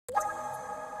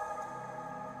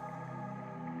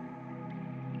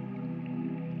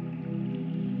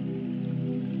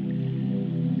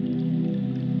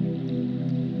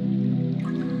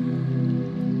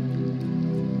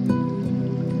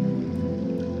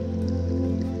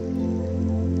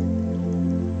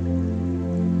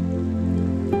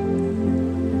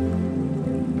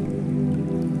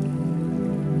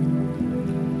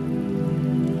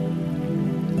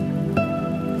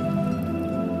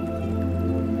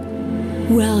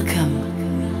Welcome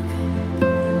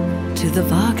to the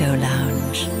VARGO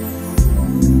Lounge.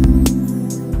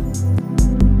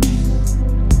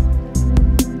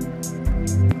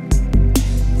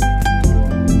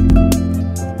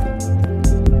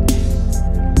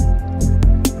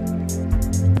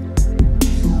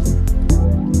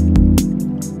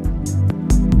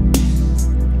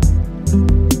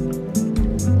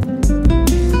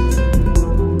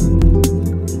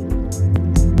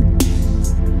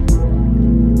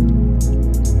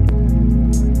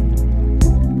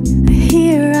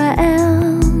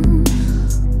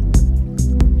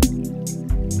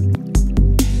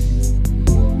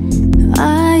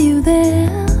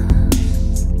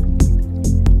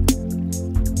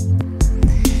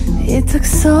 It took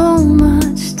so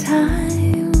much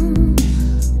time,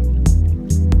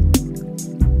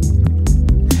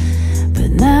 but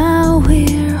now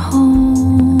we're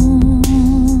home.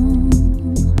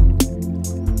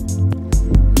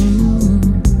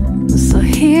 So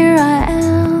here I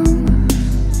am,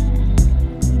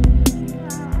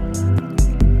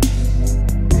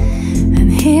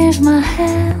 and here's my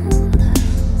hand.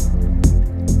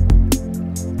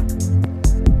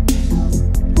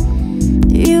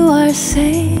 You are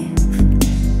safe,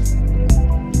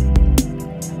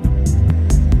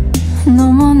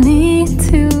 no more need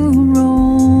to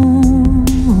roam.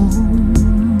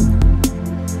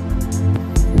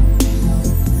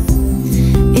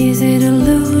 Is it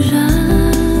illusion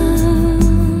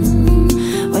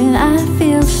when I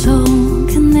feel so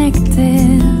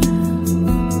connected?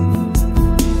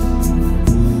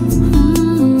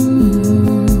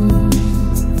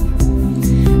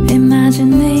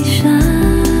 Imagination.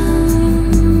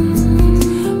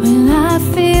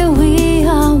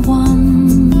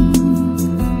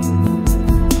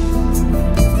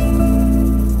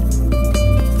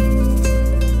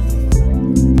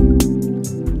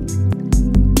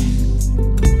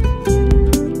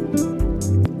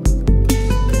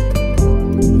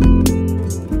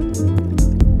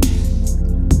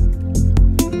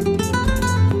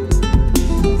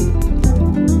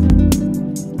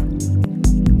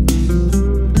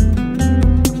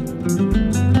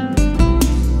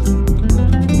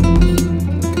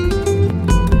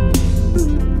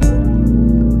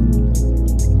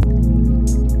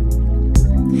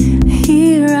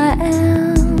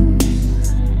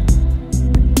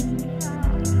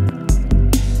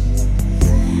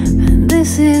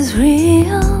 This is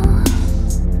real.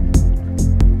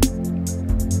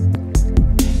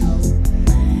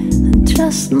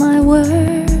 Trust my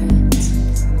words.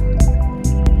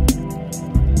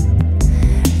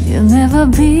 You'll never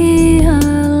be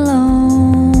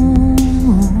alone.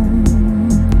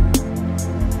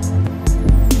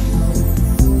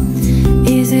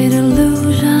 Is it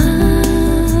illusion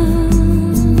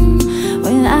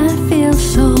when I feel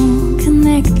so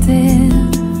connected?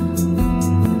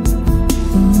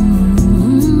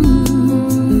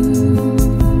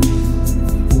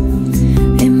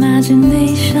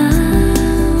 Imagination,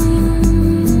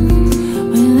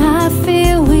 when I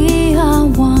feel we are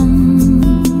one.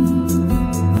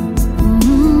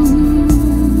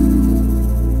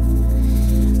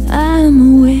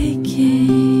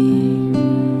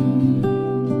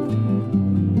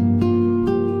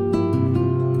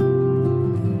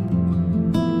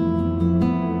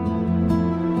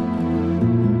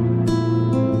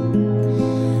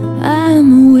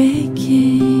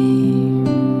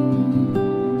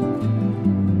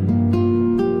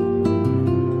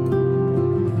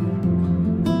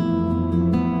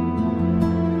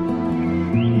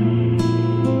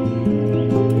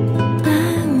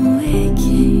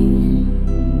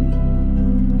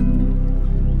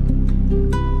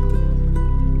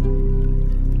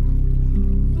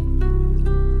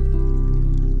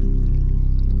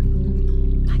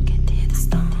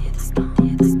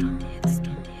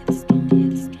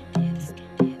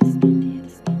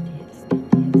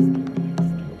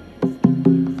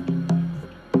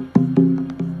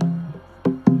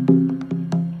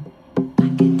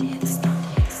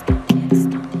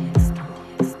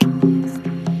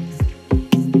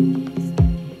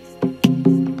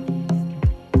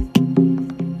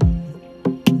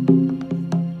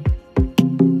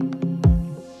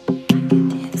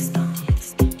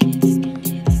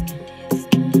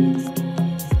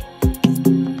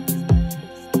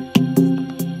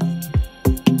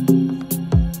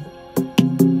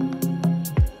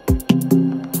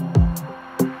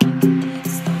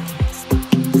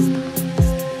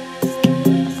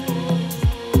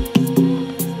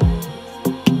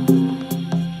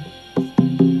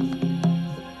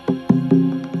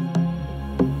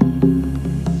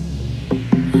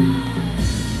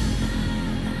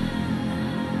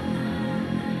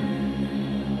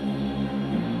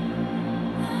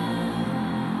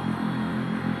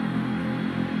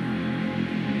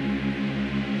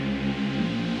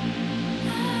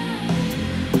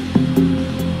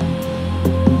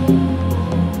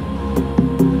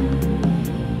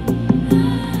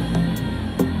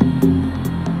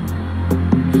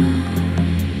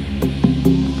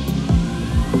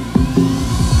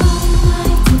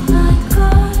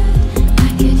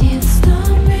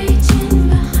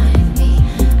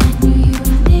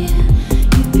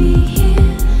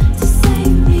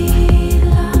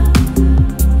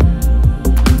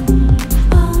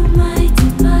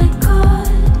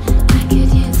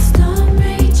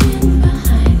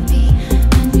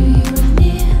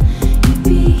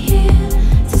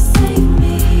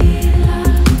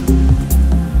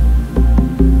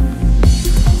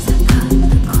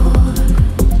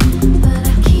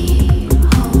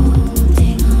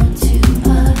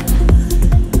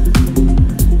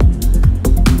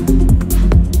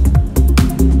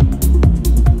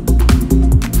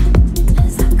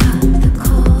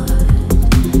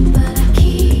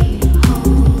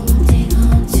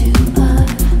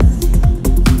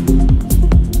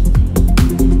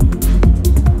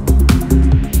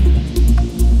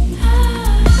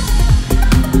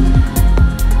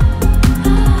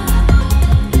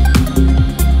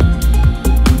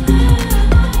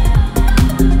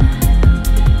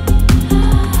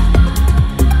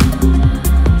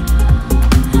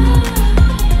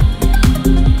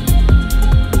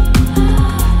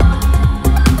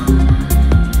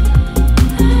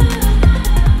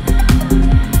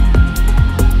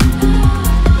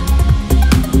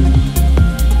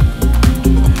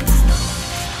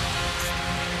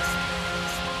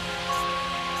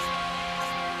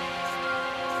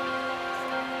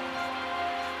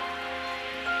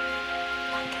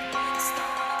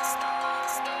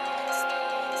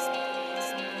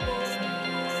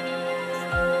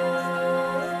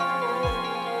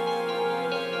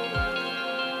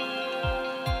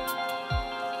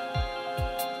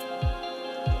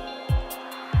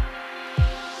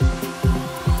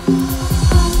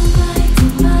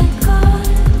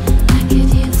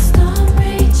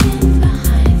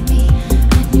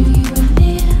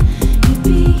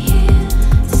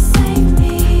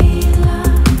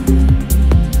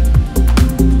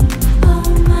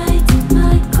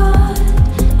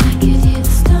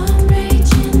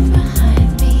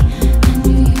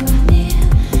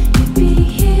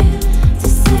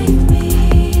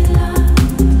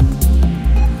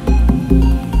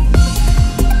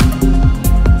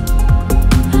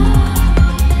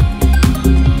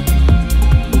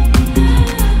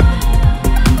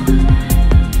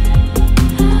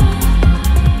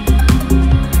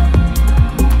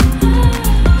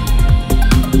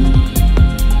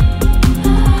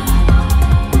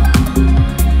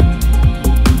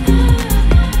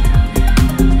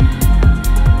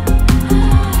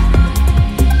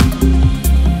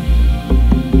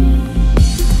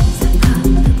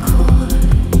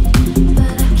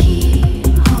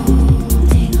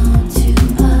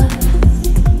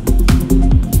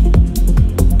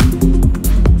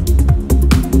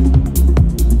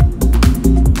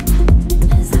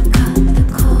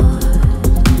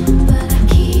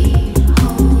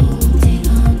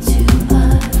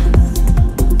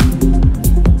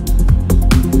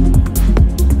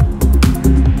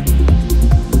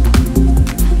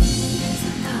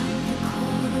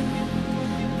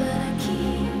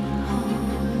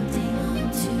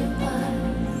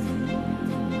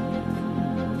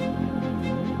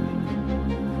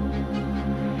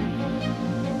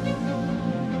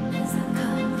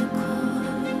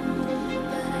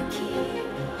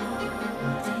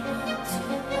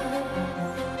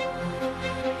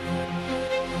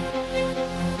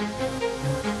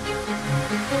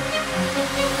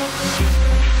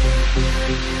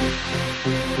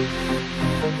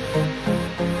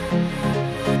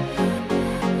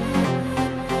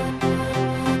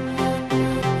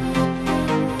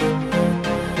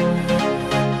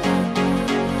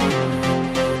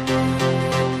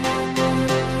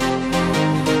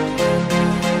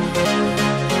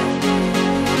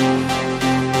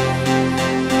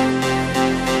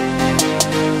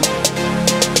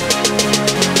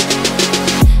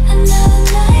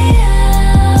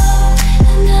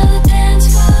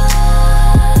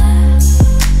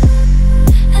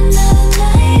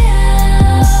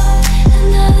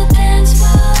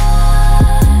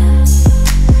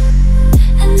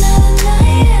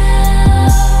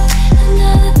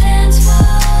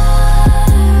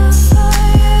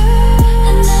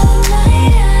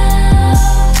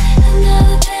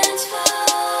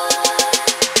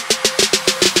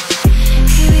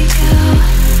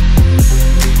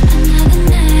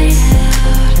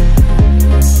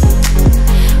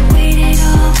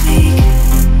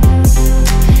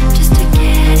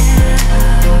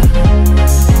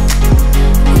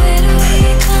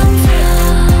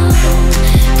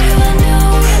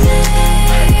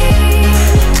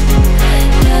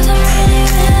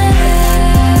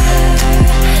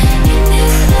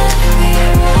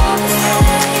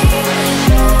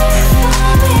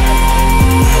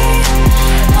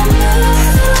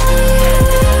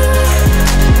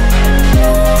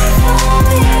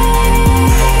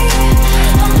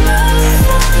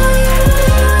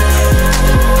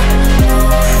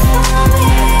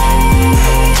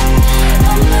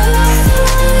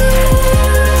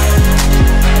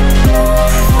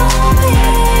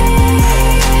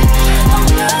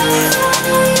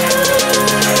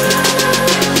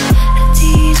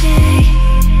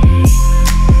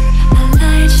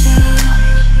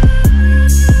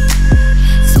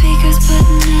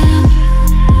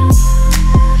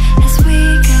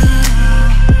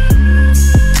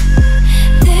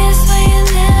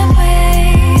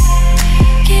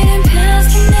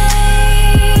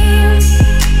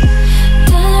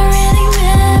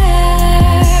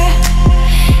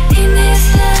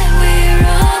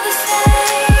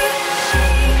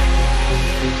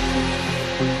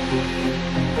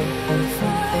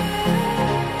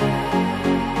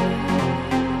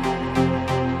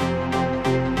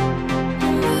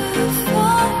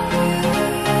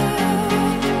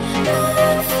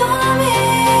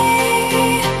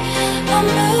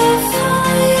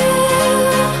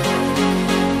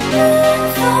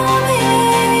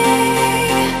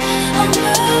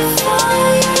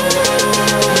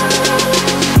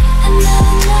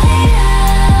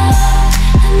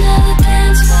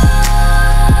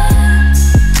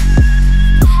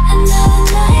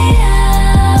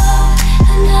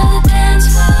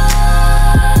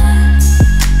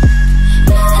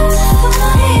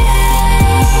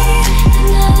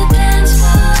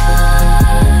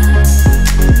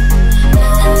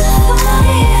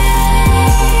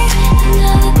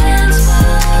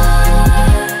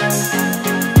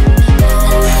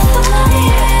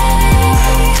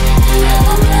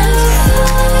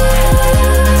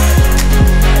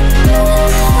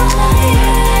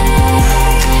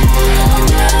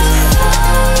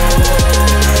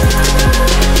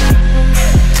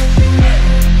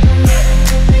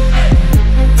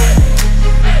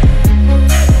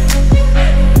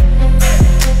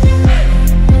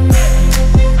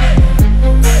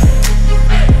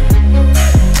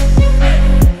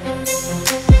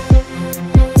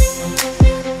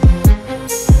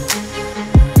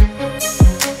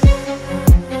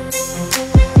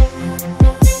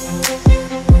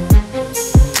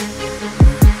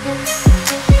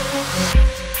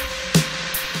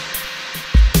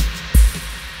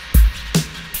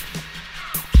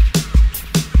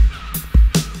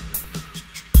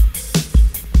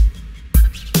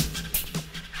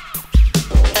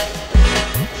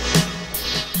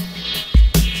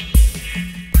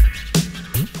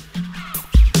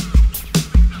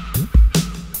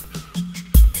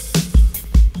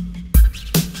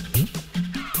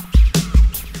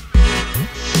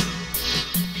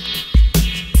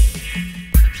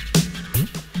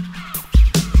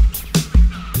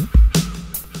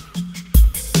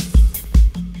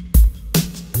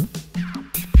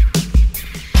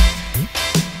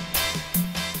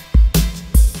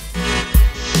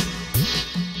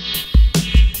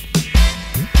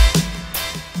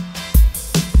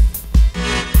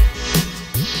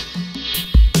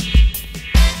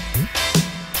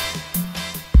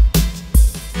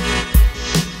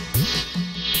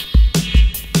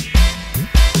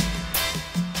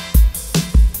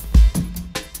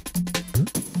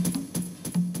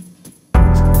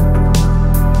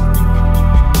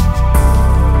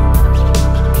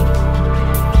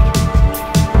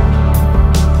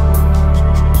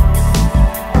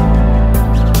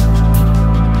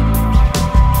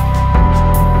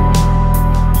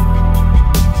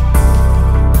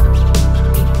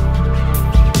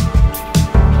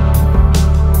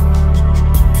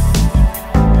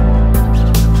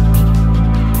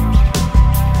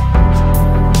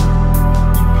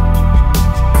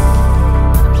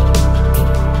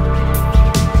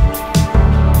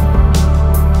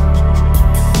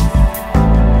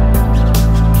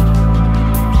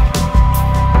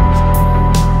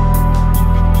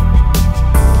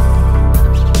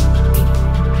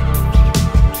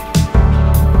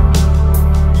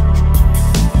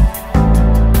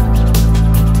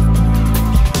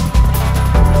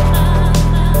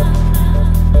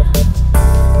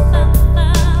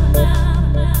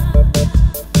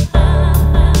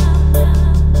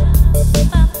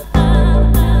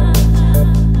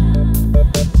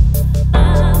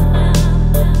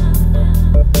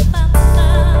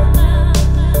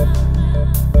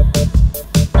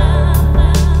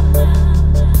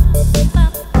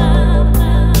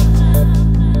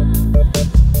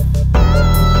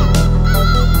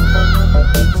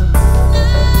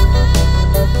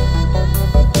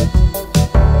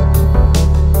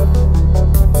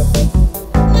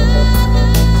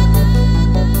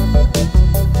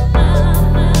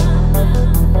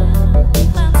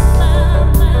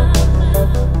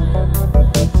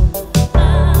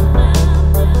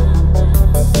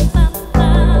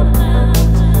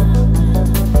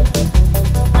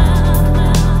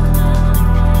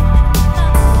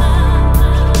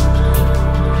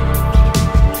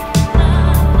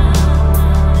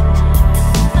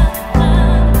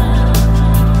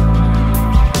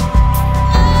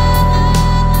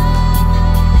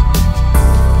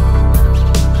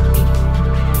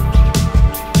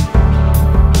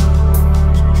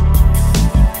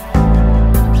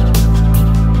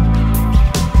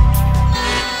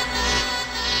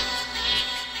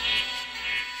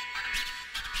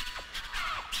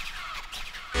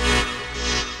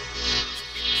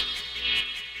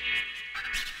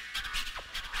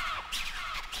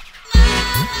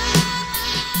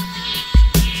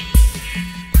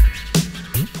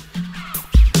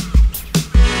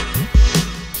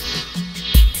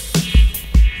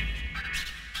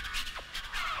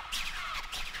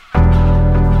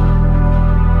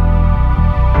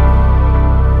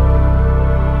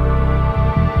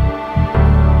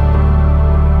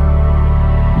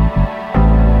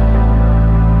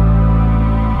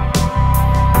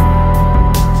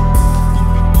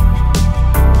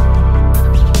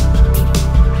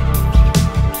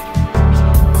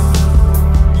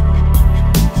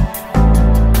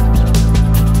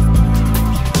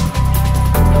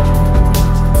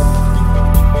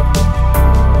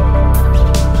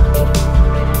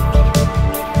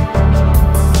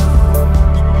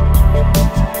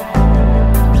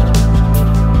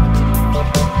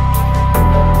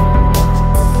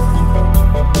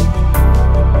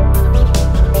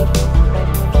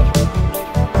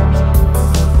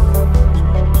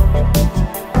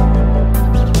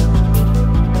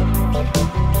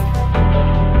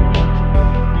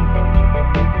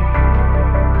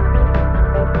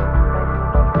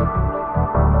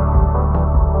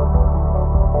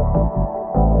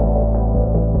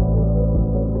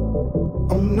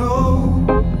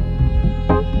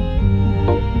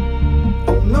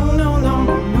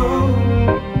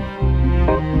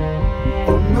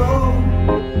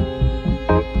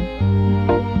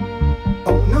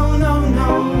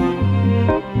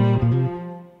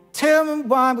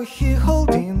 we're here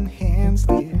holding hands,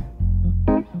 dear.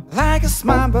 Like a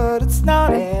smile, but it's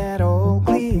not at all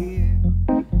clear.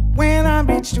 When I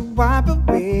reach to wipe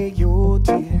away your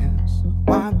tears,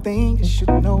 why I think I should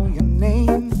know your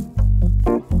name.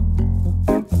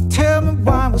 Tell me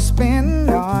why we're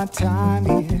spending our time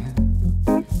here.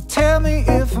 Tell me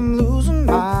if I'm losing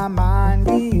my mind,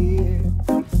 dear.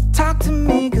 Talk to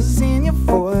me, cause in your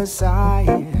voice I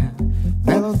hear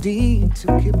melody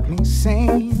to keep me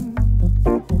sane.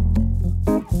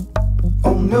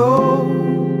 Oh no,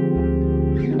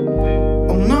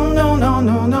 oh no, no, no,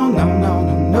 no, no, no, no,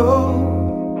 no, no.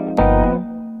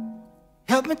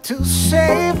 Help me to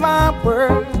save my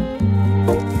world,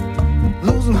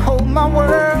 losing hold of my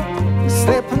world,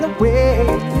 slipping away.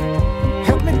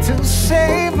 Help me to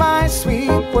save my sweet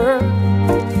world,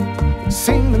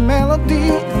 sing the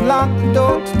melody and lock the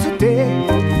door to today.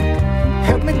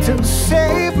 Help me to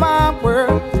save my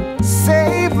world,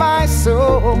 save my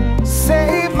soul,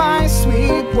 save my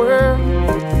sweet world.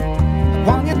 I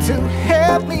want you to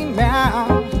help me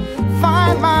now,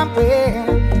 find my way,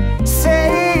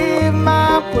 save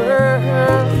my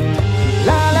world.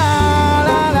 La la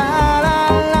la la la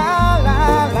la la la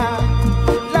la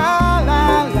la la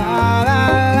la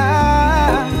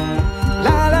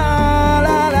la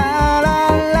la la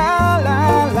la la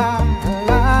la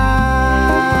la.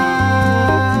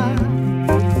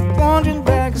 Wandering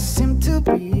back, I seem to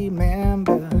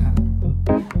remember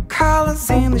colors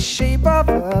in the shape of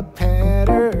a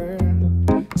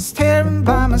pattern. Staring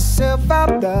by myself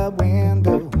out the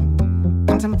window,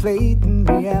 contemplating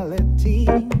reality.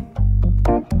 I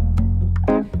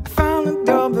found a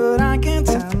door, but I can't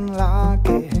unlock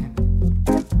it.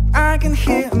 I can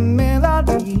hear a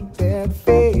melody that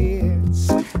fades.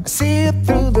 I see it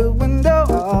through the window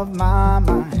of my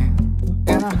mind,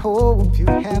 and I hope you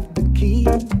have the key.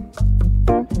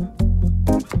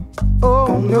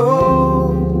 Oh no,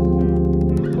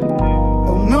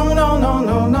 oh no, no, no,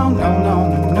 no, no, no, no,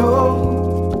 no.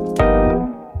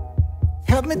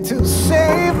 Help me to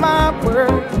save my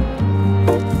world,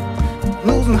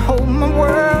 losing hold of my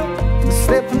world,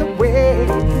 slipping away.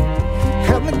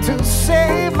 Help me to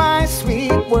save my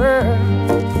sweet world,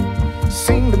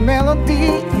 sing the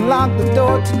melody and lock the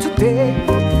door to today.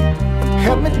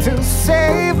 Help me to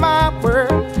save my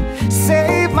world,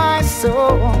 save my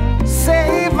soul,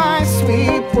 save my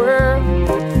sweet world.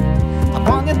 I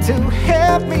want you to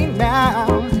help me now,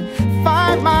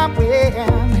 find my way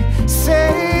and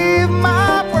save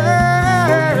my world.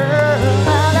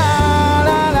 La la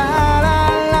la la la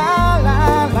la la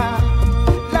la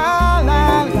la la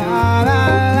la la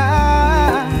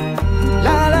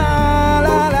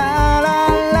la la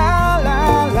la la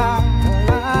la la.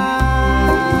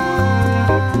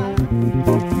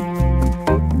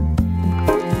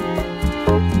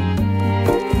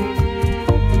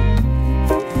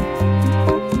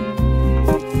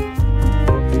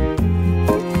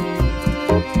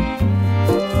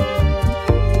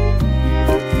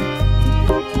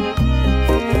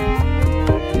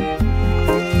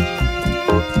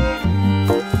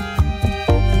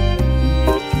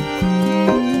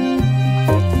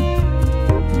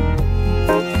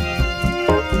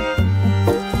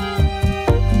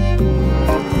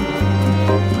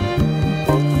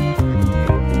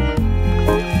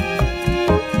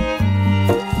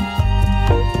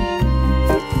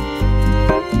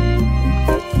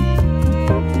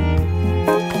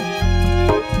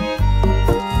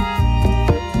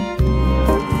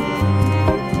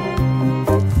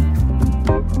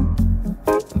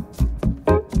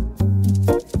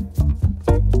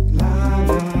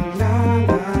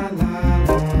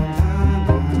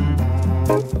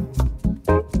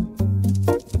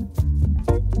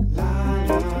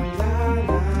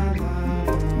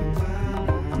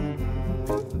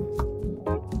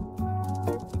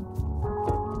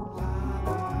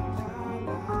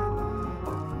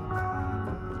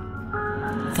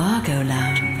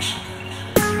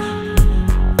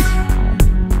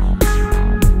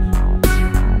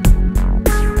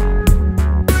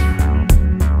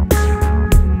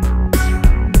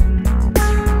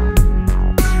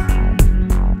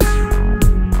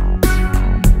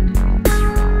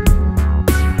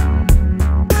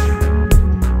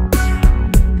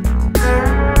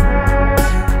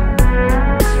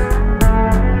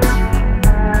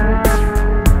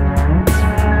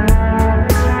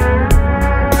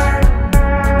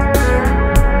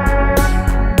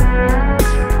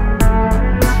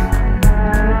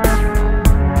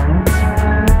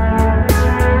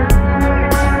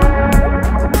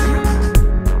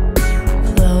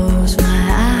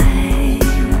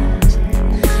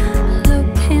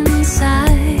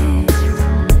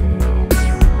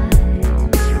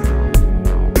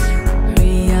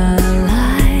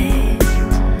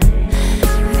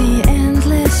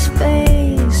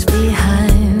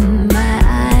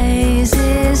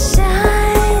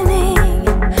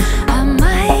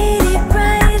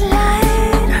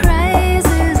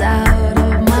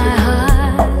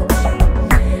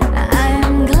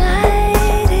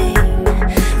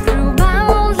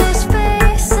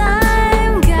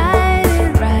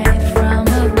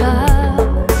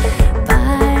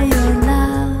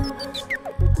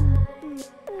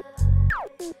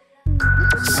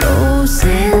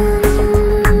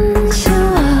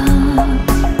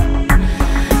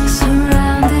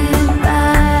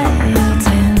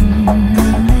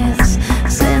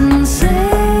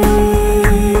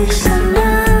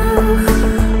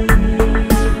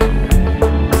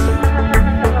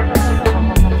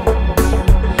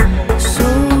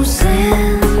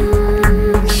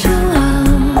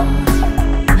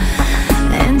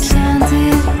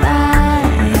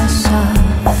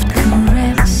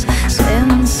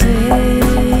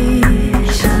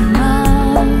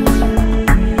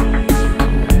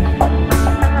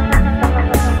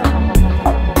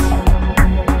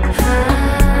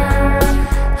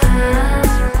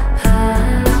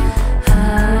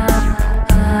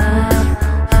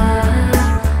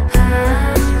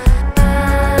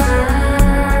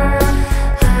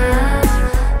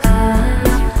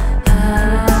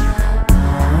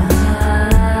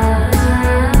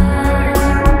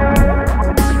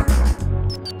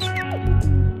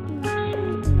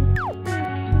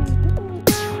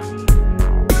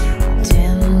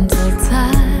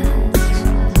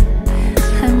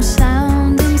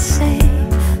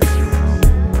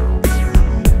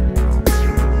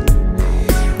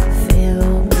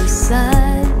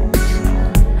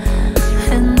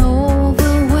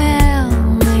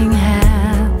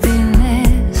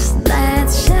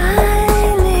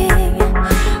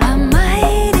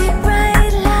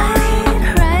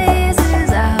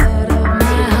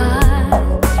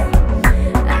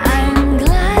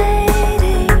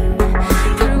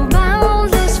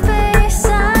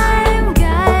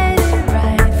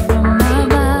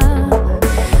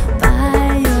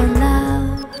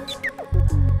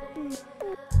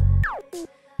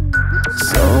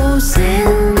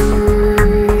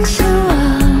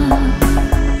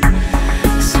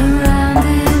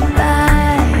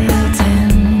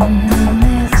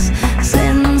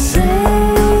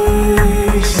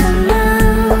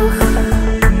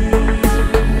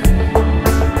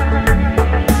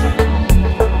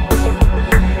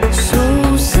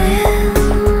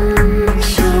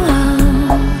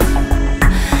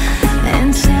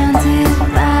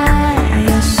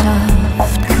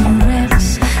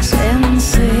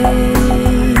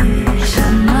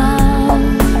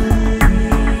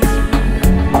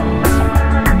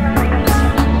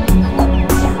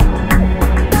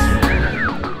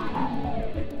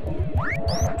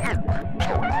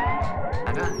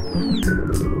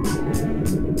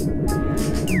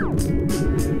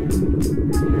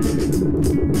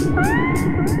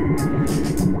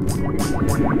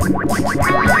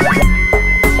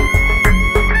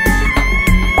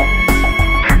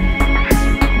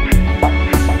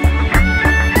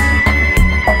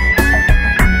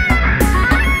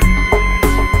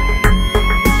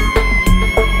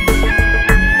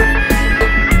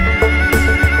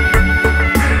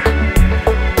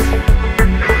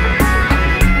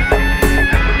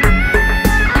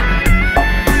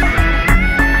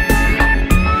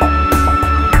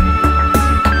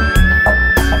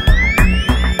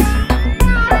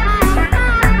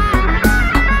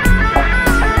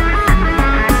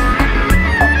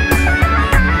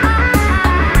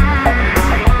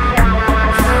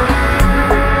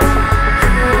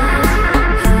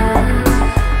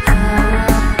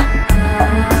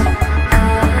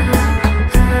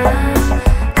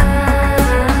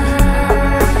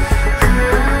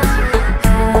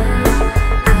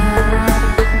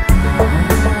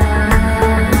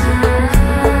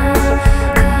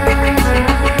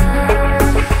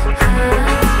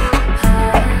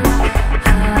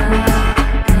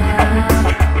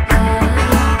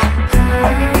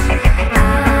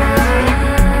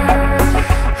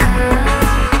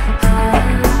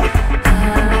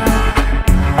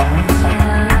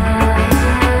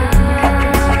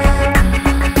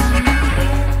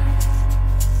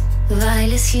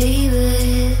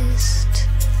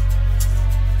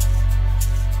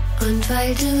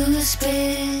 weil du es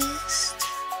bist,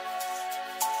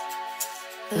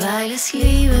 weil es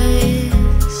Liebe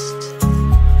ist,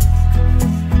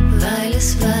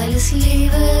 weil es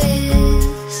Liebe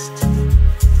ist.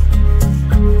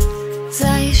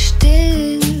 Sei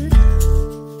still,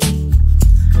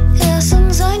 lass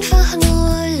uns einfach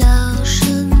nur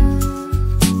lauschen,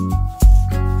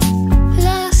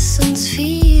 lass uns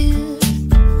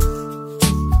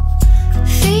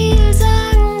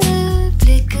vielsagende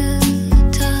Blicke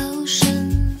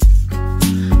tauschen,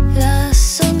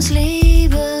 lass uns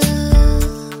Liebe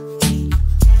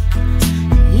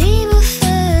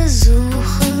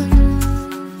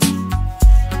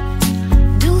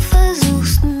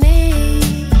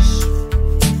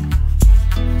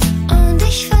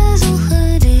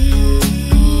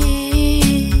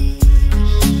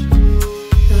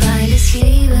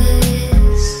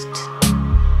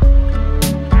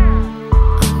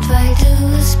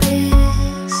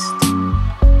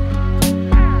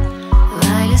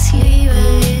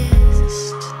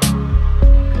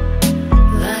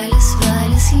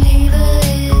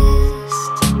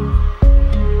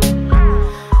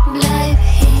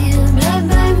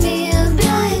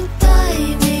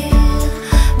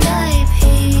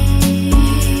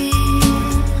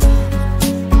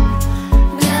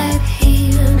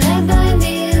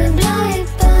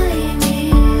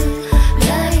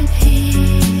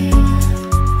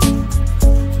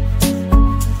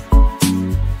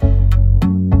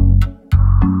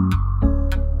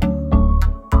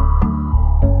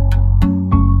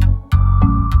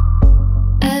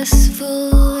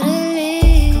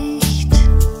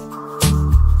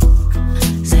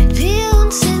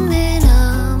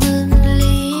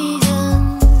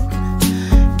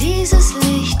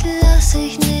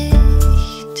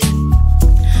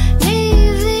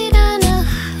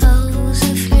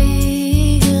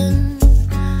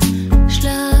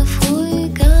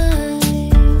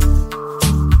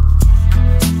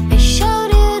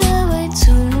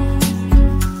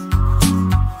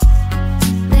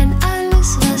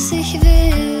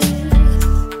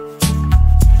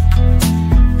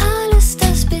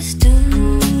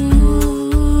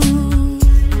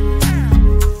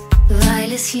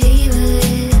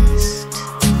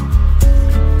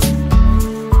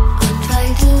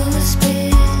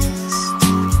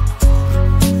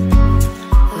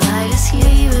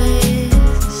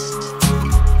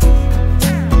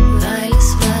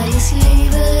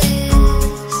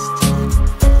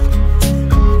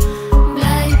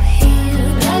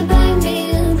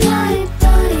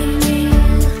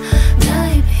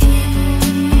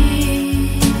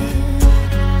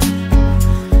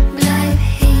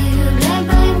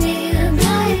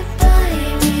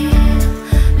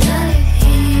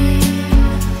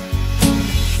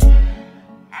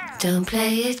Don't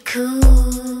play it cool.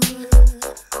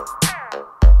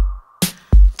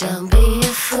 Don't be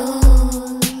a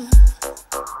fool.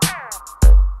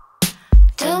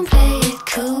 Don't play it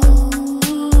cool.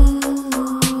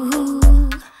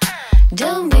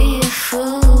 Don't be a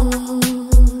fool.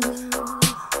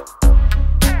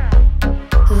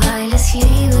 Weil es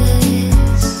Liebe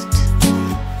ist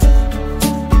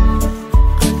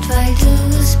und weil du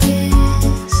es bist.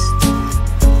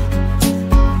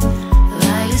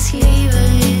 Weil es Liebe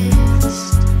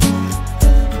ist.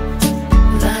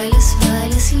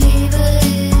 Weil es Liebe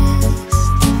ist.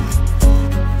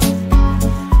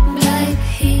 Bleib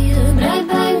hier, bleib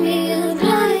bei mir,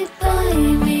 bleib bei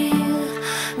mir,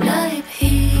 bleib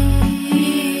hier.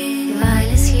 Weil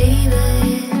es Liebe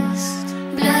ist.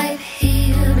 Bleib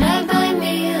hier, bleib bei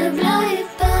mir, bleib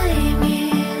bei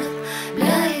mir,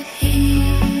 bleib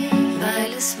hier.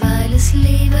 Weil es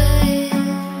Liebe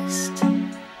ist.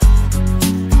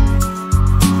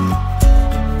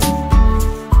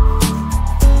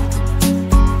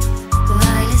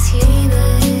 Weil es Liebe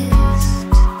ist.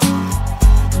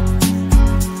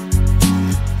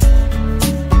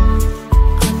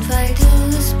 Und weil du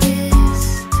es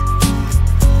bist.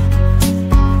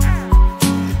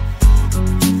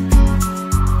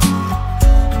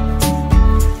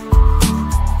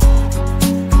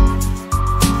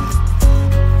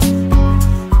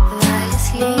 Weil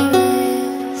es Liebe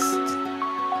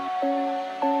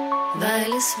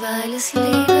ist. Weil es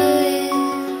Liebe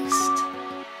ist.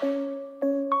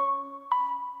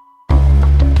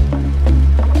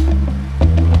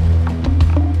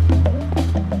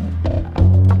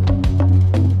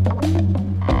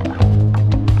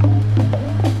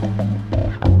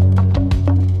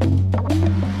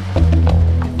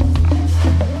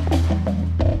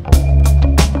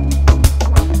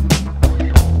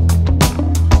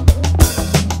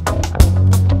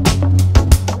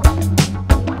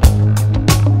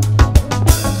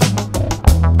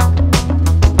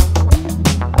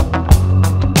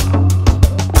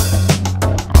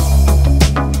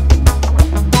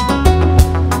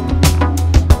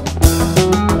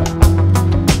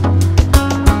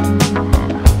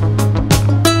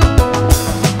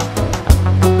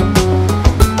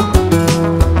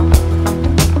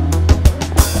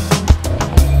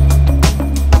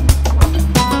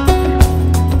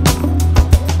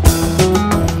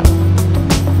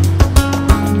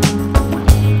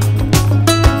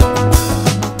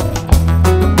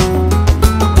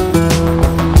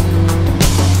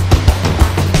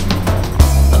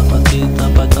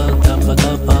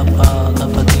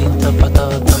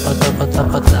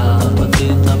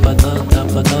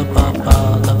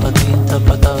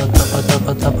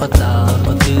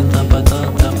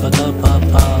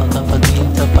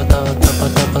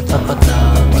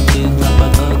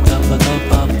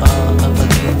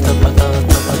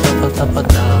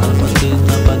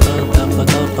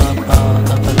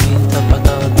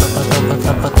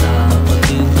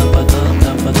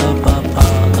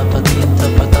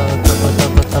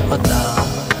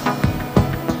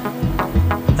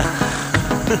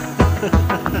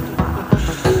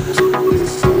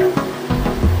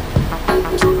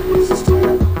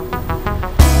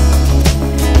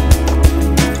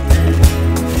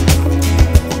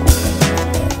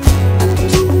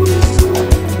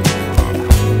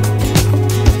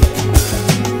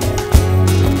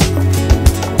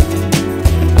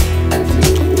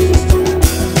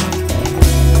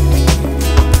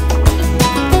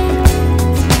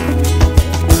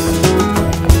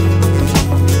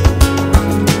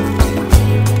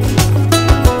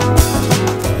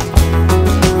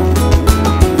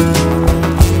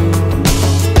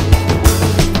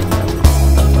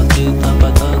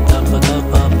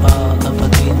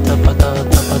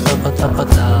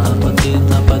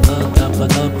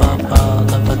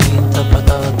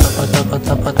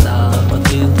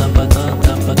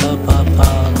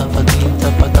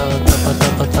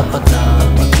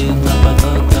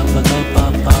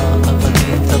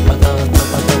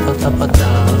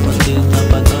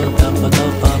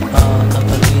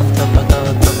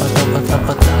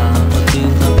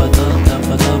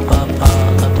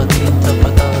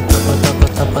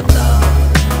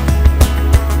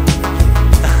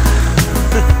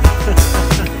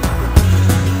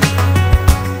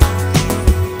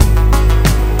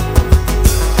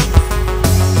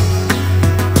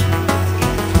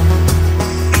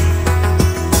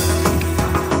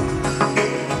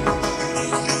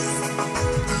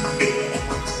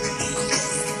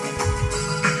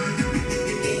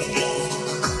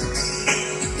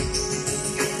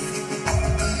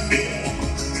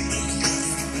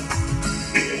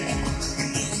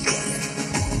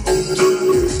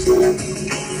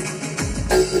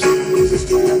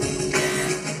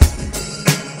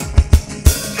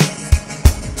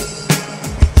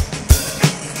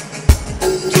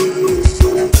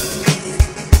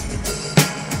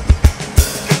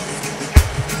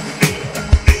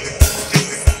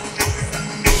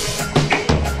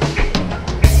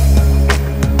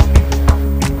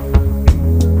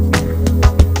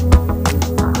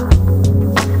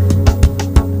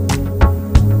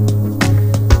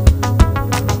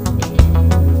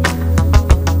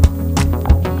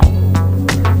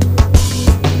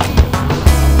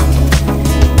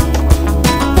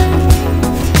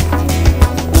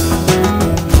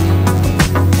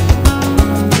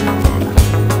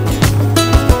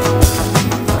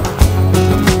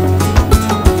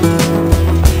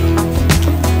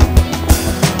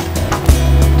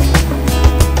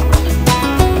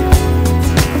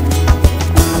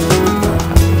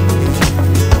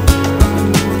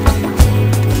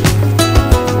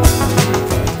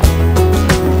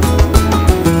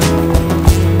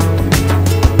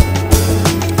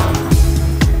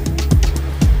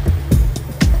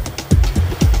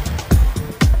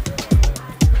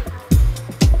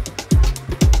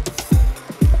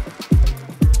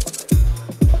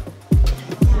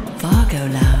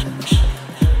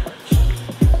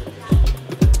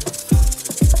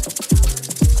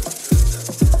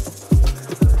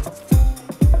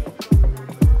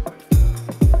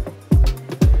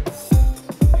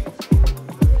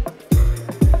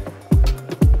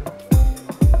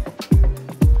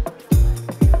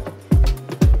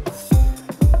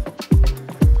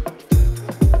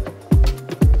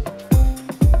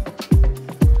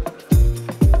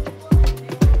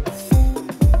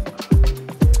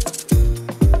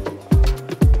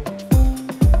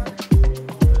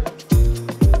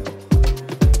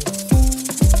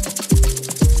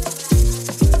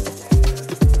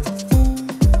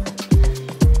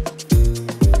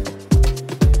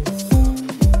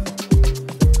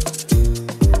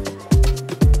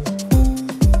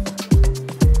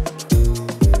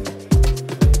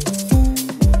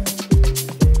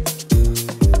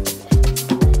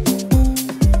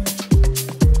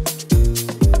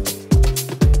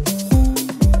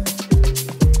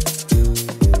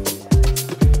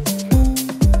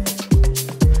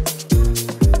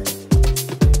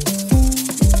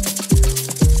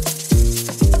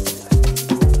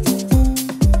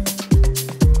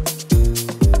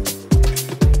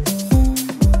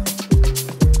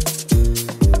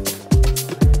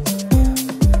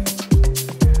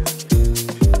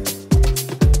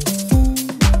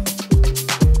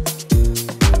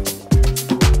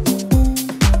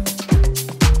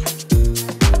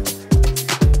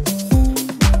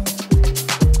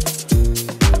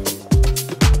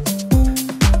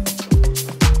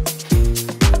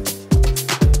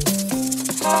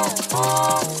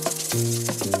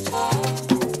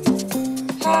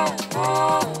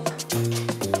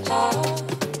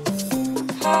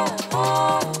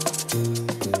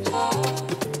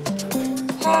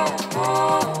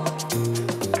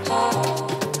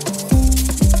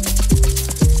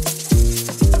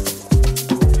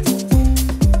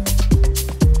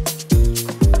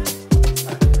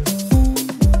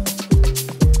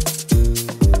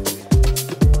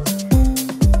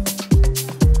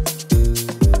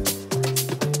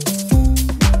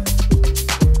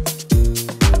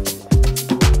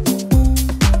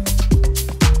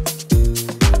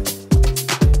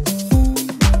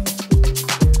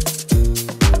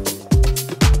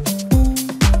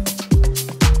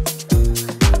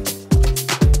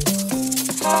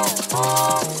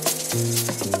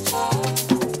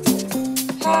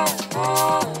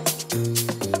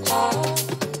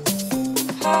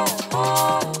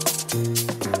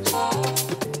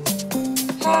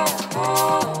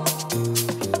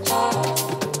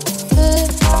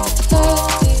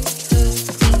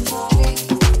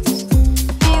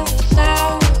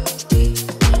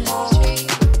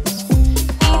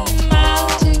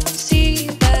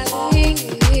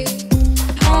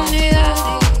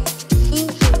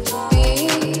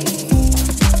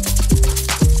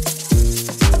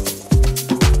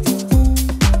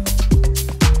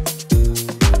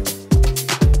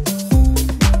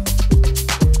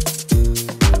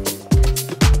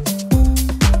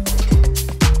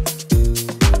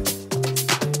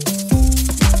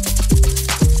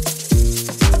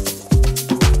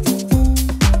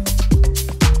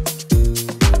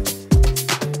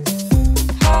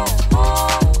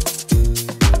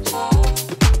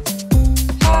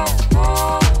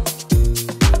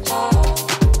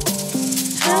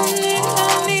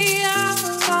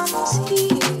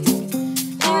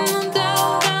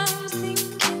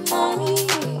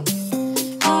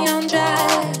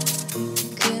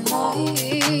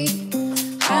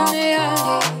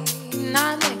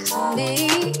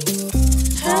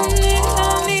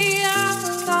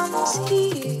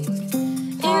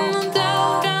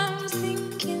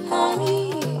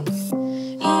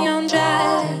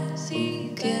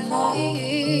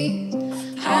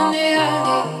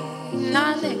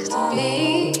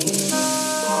 be.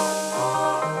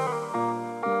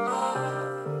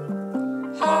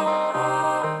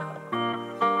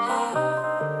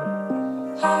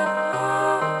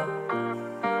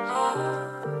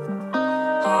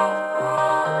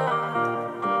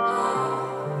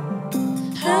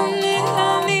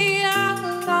 Honey,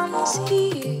 out on the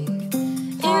sea.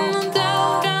 In the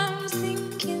dark, I'm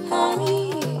thinking of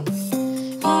me.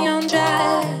 Beyond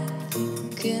dry,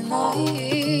 thinking of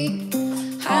you.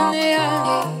 Honey,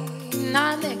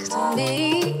 not next to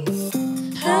me.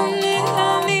 Honey,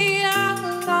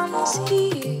 out on the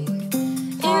sea.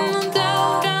 In the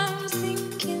dark, I'm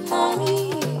thinking of me.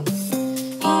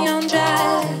 Beyond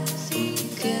dry,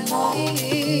 thinking of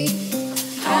you.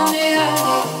 Honey,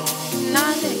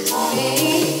 not next to me.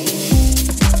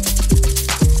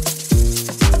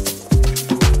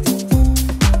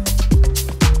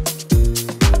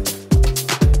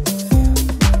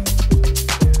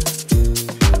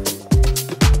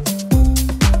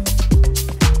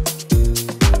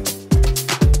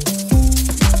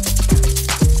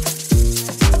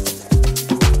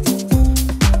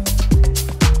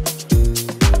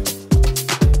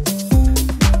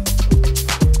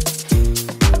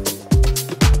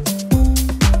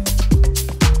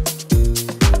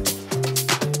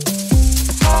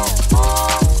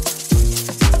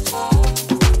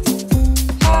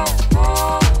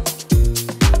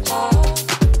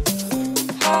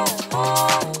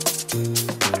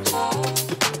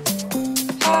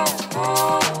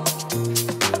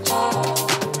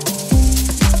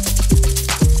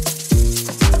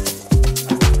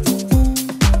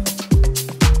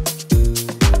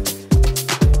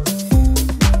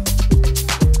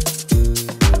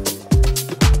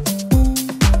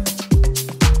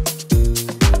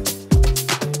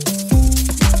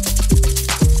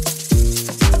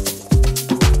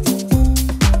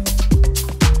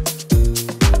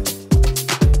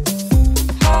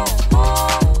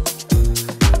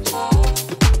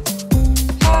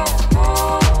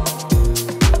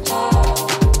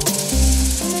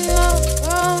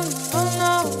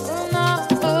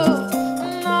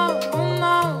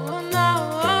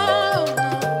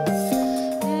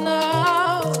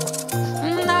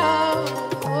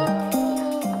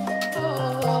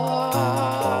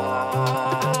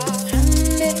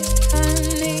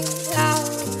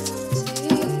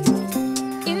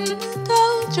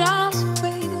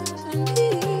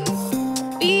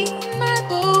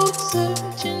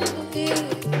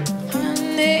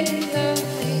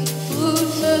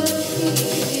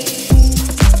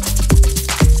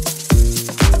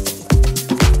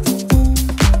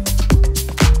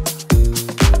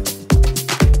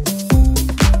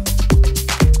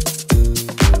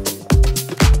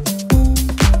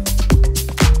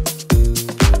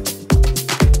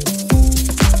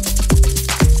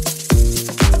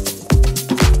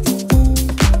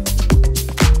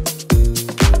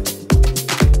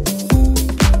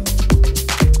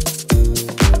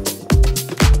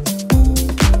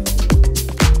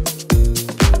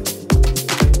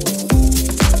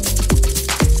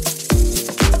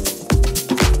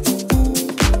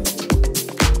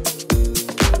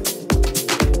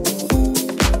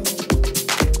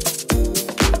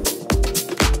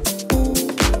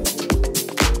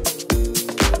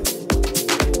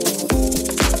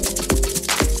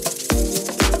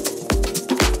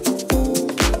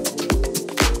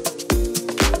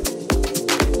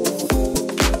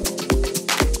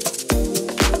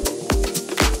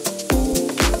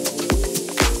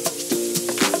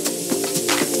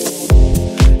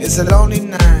 It's a lonely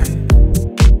night.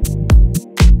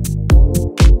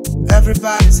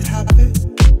 Everybody's happy.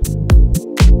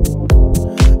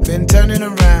 Been turning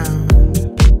around,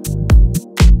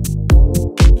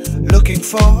 looking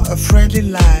for a friendly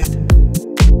light,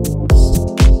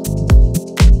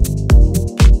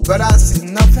 but I see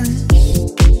nothing.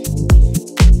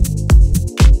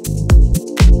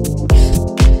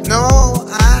 No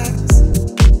eyes,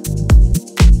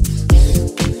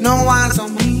 no eyes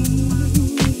on me.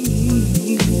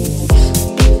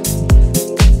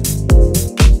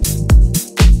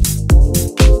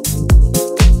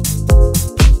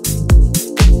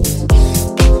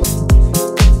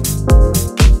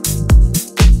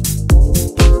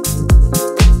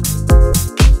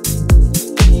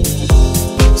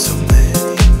 So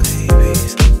many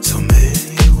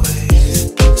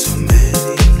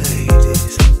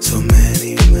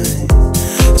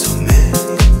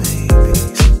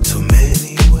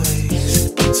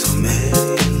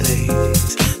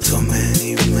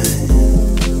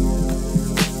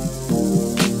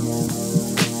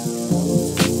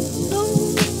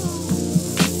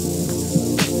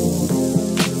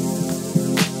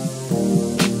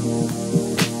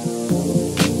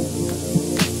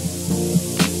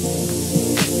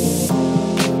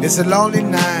It's a lonely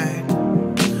night,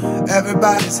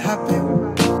 everybody's happy.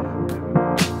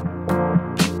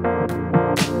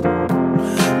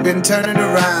 Been turning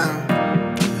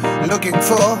around, looking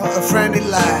for a friendly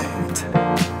light,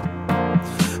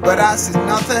 but I see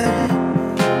nothing.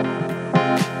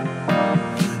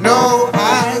 No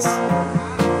eyes,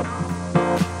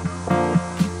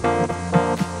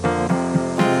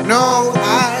 no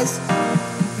eyes,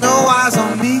 no eyes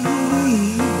on me.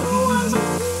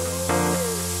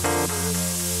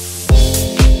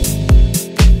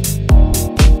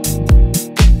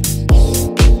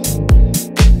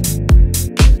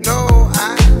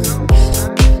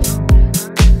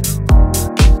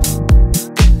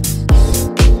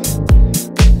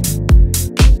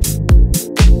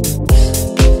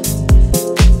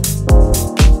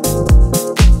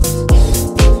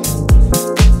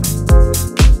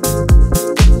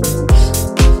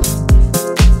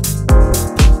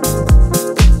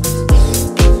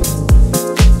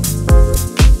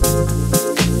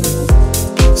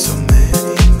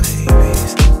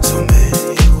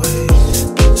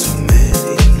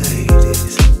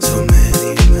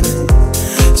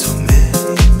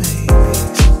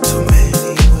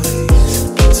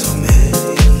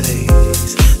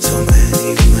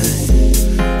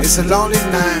 It's a lonely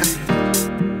night,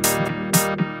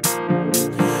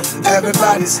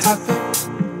 everybody's happy.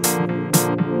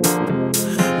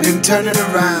 Been turning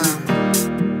around,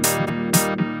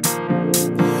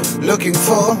 looking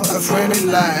for a friendly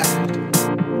light,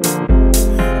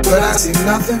 but I see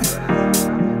nothing.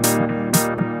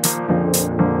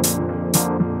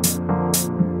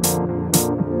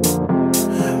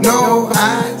 No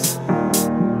eyes,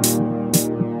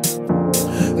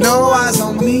 no eyes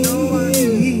on me.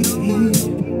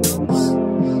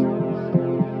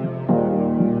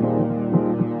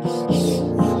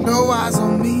 No eyes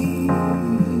on me.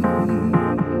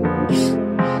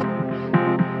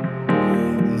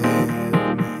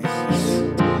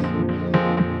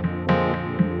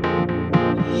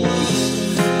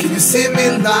 Can you see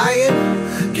me lying?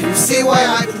 Can you see why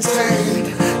I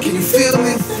pretend? Can you feel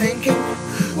me thinking?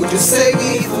 Would you save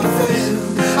me if I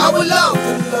failed? I would love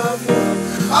to love you,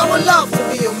 I would love to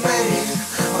be your man,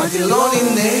 but your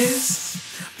loneliness,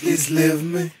 please leave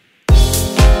me.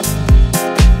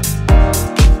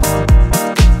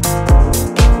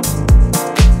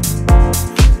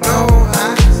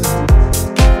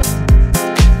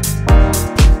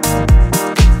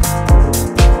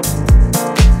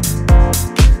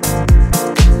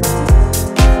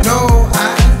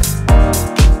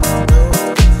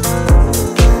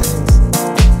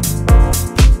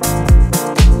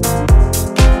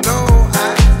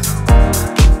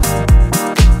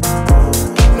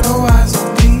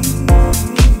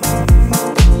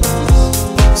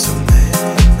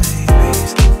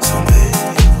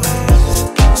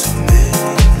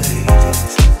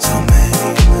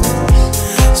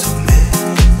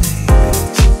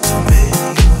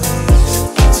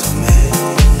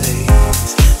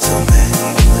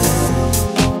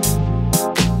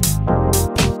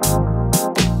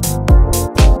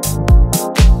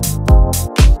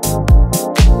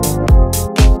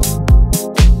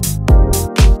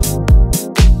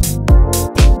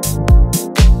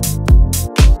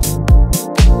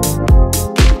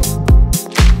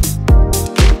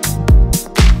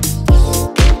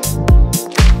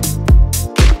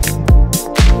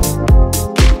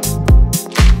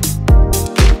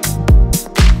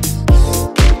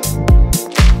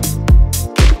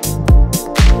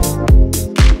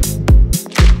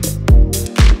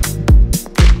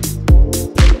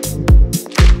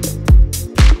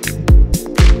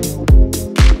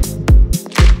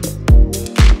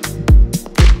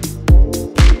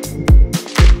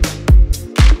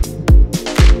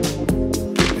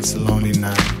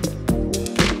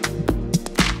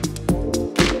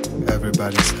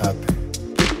 Everybody's happy.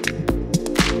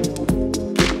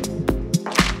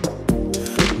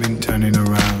 Been turning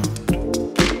around,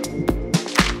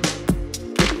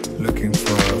 looking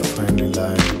for a friendly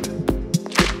light,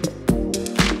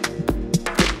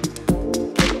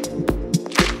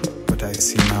 but I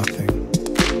see nothing.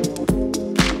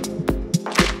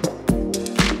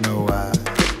 No eyes,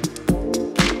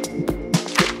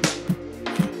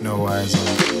 no eyes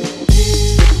on me.